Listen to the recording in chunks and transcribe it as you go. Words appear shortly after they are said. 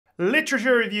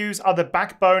Literature reviews are the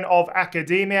backbone of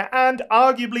academia, and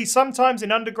arguably sometimes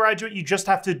in undergraduate you just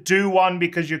have to do one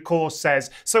because your course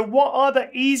says. So what are the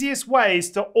easiest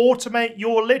ways to automate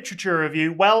your literature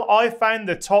review? Well, I found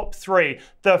the top 3.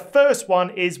 The first one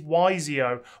is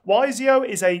Wisio. Wisio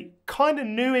is a kind of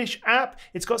newish app.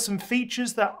 It's got some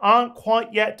features that aren't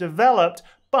quite yet developed,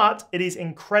 but it is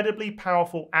incredibly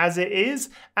powerful as it is,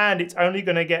 and it's only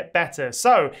going to get better.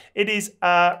 So it is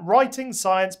writing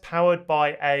science powered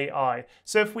by AI.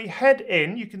 So if we head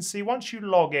in, you can see once you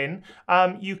log in,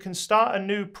 you can start a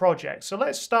new project. So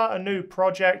let's start a new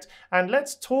project and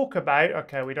let's talk about,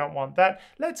 okay, we don't want that.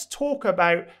 Let's talk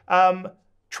about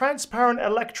transparent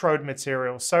electrode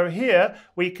materials. So here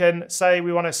we can say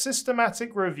we want a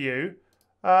systematic review.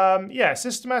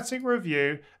 Systematic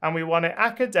review, and we want it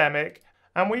academic,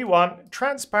 and we want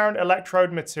transparent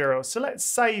electrode materials. So let's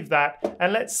save that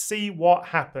and let's see what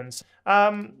happens.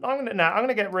 I'm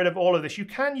gonna get rid of all of this. You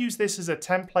can use this as a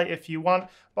template if you want,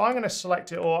 but I'm gonna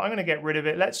select it all. I'm gonna get rid of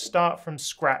it. Let's start from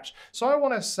scratch. So I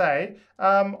wanna say,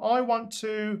 I want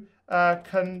to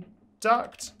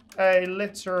conduct a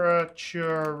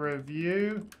literature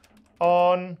review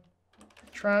on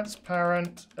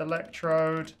transparent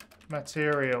electrode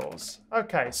materials.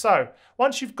 Okay, so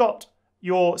once you've got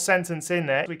your sentence in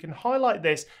there, we can highlight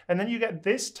this, and then you get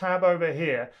this tab over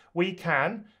here. We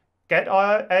can get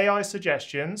our AI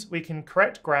suggestions, we can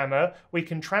correct grammar, we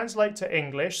can translate to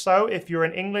English. So if you're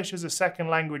an English as a second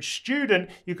language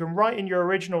student, you can write in your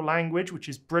original language, which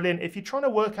is brilliant if you're trying to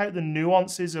work out the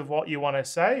nuances of what you want to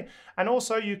say. And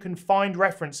also you can find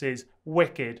references,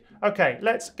 wicked. Okay,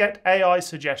 let's get AI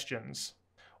suggestions.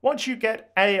 Once you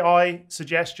get AI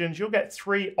suggestions, you'll get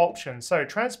 3 options. So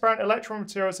transparent electrode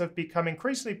materials have become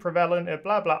increasingly prevalent,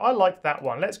 blah, blah. I like that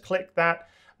one. Let's click that.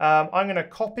 I'm going to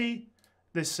copy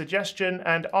this suggestion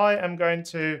and I am going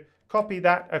to copy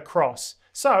that across.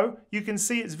 So you can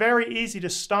see it's very easy to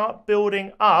start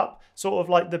building up sort of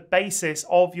like the basis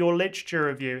of your literature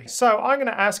review. So I'm going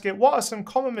to ask it, what are some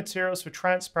common materials for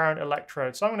transparent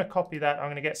electrodes? So I'm going to copy that. I'm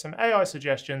going to get some AI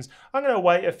suggestions. I'm going to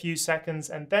wait a few seconds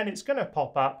and then it's going to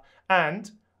pop up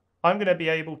and I'm going to be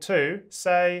able to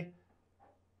say,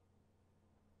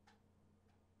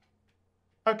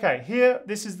 okay, here,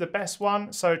 this is the best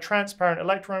one. So transparent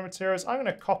electrode materials. I'm going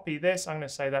to copy this. I'm going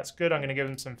to say that's good. I'm going to give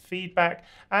them some feedback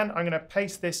and I'm going to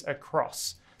paste this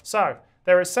across. So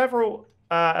there are several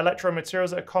electrode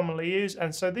materials that are commonly used.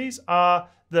 And so these are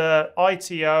the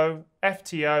ITO,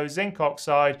 FTO, zinc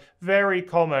oxide, very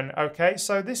common. Okay,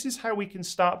 so this is how we can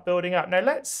start building up. Now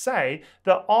let's say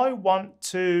that I want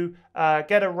to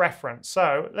get a reference.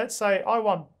 So let's say I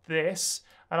want this,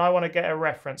 and I want to get a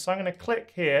reference. So I'm going to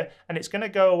click here and it's going to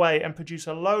go away and produce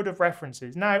a load of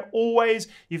references. Now, always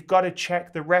you've got to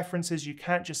check the references. You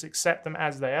can't just accept them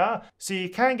as they are. So you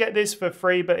can get this for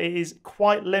free, but it is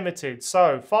quite limited.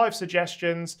 So 5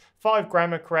 suggestions, 5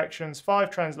 grammar corrections, 5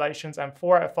 translations, and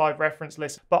 4 out of 5 reference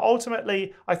lists. But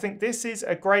ultimately, I think this is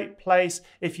a great place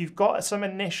if you've got some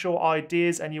initial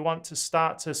ideas and you want to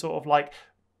start to sort of like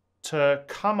to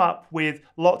come up with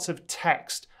lots of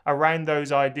text around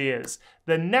those ideas.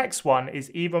 The next one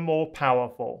is even more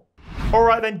powerful. All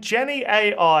right then,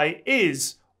 Jenni.ai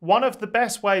is one of the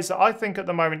best ways that I think at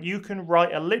the moment you can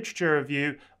write a literature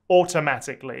review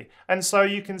automatically. And so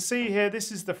you can see here,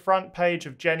 this is the front page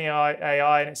of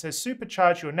Jenni.ai and it says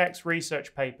supercharge your next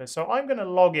research paper. So I'm going to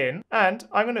log in and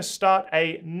I'm going to start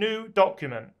a new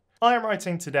document. I am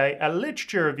writing today a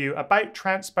literature review about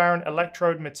transparent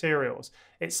electrode materials.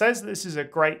 It says that this is a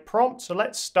great prompt, so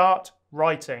let's start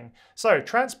writing. So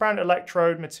transparent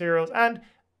electrode materials, and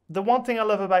the one thing I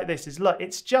love about this is, look,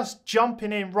 it's just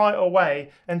jumping in right away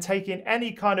and taking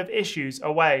any kind of issues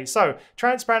away. So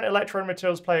transparent electrode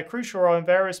materials play a crucial role in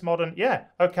various modern, yeah,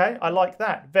 okay, I like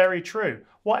that, very true.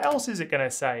 What else is it going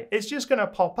to say? It's just going to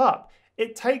pop up.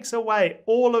 It takes away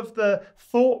all of the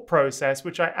thought process,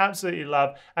 which I absolutely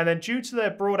love. And then due to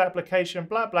their broad application,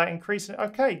 blah, blah, increasing.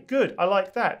 Okay, good. I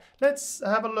like that. Let's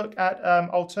have a look at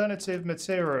alternative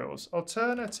materials.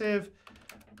 Alternative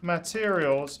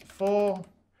materials for,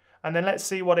 and then let's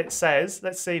see what it says.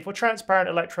 Let's see, for transparent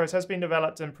electrodes has been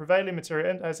developed and prevailing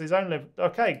material has its own level.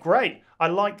 Okay, great. I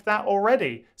like that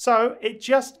already. So it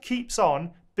just keeps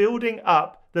on building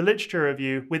up the literature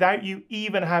review without you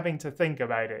even having to think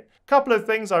about it. Couple of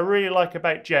things I really like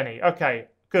about Jenni. Okay,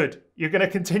 good. You're going to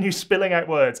continue spilling out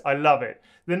words. I love it.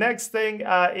 The next thing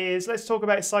is, let's talk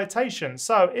about citation.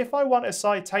 So if I want a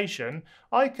citation,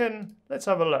 I can, let's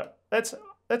have a look. Let's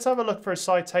have a look for a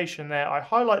citation there. I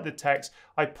highlight the text,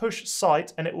 I push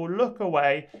cite, and it will look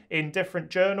away in different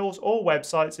journals or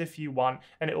websites if you want,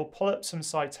 and it will pull up some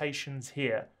citations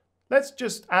here. let's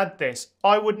just add this.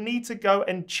 I would need to go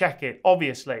and check it,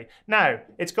 obviously. Now,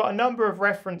 it's got a number of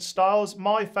reference styles.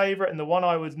 My favorite and the one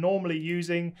I was normally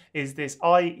using is this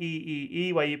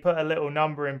IEEE, where you put a little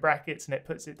number in brackets and it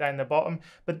puts it down the bottom.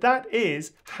 But that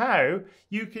is how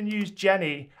you can use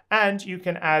Jenni, and you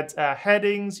can add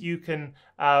headings, you can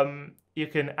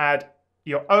add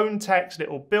your own text,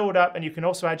 it will build up, and you can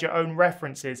also add your own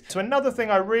references. So another thing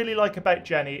I really like about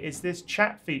Jenni is this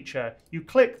chat feature. You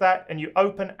click that and you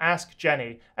open Ask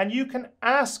Jenni, and you can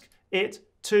ask it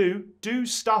to do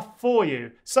stuff for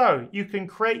you. So you can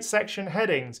create section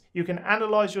headings, you can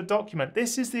analyze your document.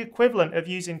 This is the equivalent of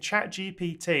using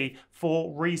ChatGPT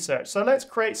for research. So let's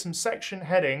create some section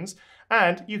headings,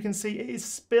 and you can see it is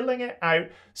spilling it out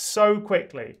so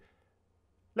quickly.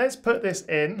 Let's put this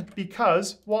in,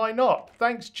 because why not?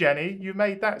 Thanks, Jenni, you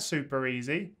made that super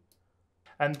easy.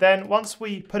 And then once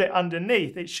we put it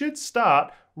underneath, it should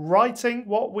start writing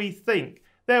what we think.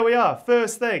 There we are,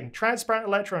 first thing, transparent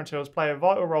electron materials play a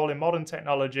vital role in modern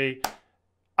technology.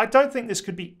 I don't think this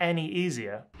could be any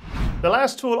easier. The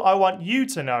last tool I want you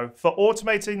to know for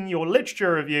automating your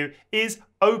literature review is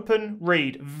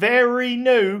OpenRead. Very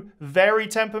new, very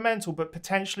temperamental, but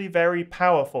potentially very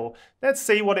powerful. Let's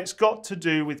see what it's got to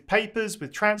do with papers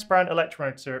with transparent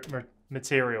electron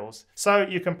materials. So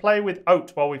you can play with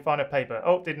oat while we find a paper.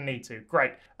 Oh, didn't need to.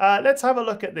 Great. Let's have a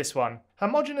look at this one.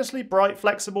 Homogeneously bright,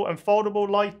 flexible, and foldable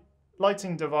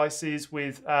lighting devices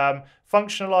with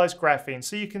functionalized graphene.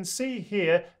 So you can see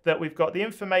here that we've got the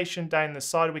information down the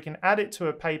side. We can add it to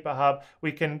a paper hub.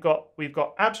 We've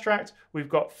got abstract, we've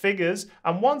got figures.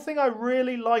 And one thing I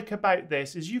really like about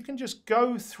this is you can just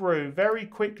go through very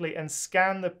quickly and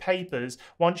scan the papers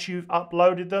once you've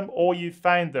uploaded them or you've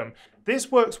found them.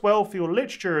 This works well for your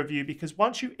literature review, because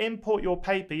once you import your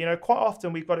paper, you know, quite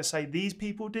often we've got to say, these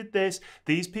people did this,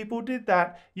 these people did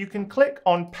that. You can click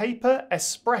on Paper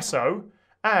Espresso,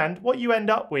 and what you end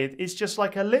up with is just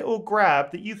like a little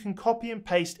grab that you can copy and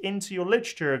paste into your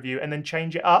literature review and then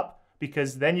change it up,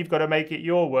 because then you've got to make it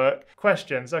your work.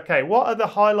 Questions. Okay, what are the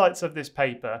highlights of this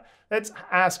paper? Let's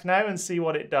ask now and see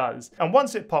what it does. And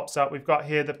once it pops up, we've got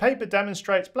here, the paper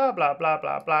demonstrates blah, blah, blah,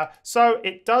 blah, blah. So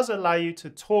it does allow you to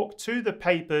talk to the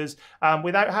papers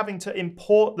without having to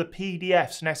import the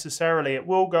PDFs necessarily. It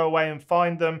will go away and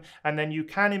find them, and then you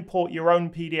can import your own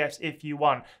PDFs if you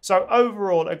want. So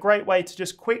overall, a great way to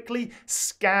just quickly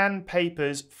scan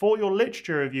papers for your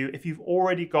literature review if you've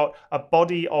already got a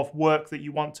body of work that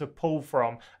you want to pull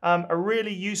from. A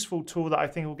really useful tool that I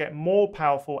think will get more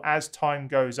powerful as time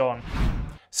goes on.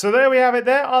 So there we have it.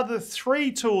 There are the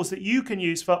 3 tools that you can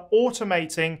use for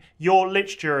automating your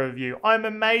literature review. I'm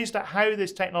amazed at how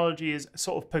this technology has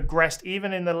sort of progressed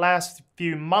even in the last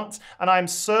few months, and I'm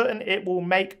certain it will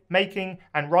make making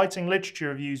and writing literature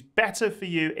reviews better for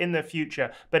you in the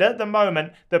future. But at the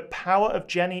moment, the power of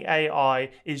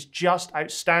Jenni.ai is just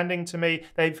outstanding to me.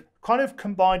 They've kind of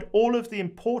combined all of the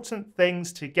important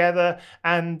things together,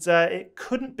 and it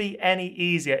couldn't be any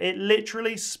easier. It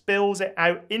literally spills it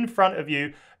out in front of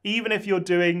you, even if you're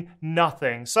doing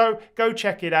nothing. So go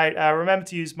check it out. Remember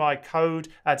to use my code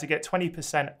to get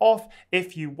 20% off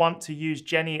if you want to use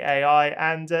Jenni.ai,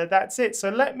 and that's it. So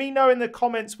let me know in the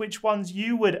comments which ones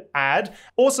you would add.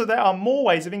 Also, there are more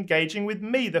ways of engaging with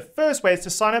me. The first way is to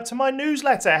sign up to my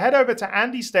newsletter. Head over to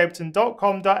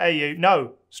andystapleton.com.au.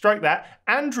 No, stroke that,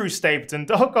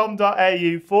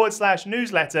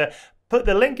 andrewstapleton.com.au/newsletter. Put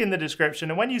the link in the description,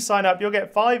 and when you sign up, you'll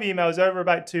get 5 emails over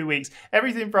about 2 weeks.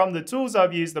 Everything from the tools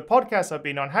I've used, the podcasts I've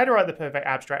been on, how to write the perfect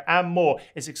abstract, and more.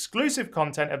 It's exclusive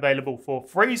content available for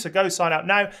free, so go sign up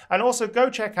now. And also go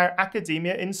check out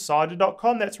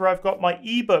academiainsider.com. That's where I've got my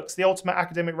ebooks, the Ultimate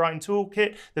Academic Writing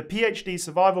Toolkit, the PhD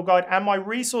Survival Guide, and my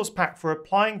resource pack for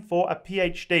applying for a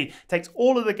PhD. It takes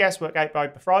all of the guesswork out by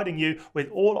providing you with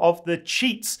all of the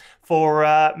cheats for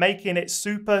making it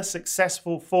super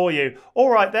successful for you. All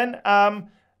right then,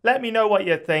 let me know what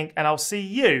you think, and I'll see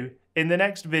you in the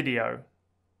next video.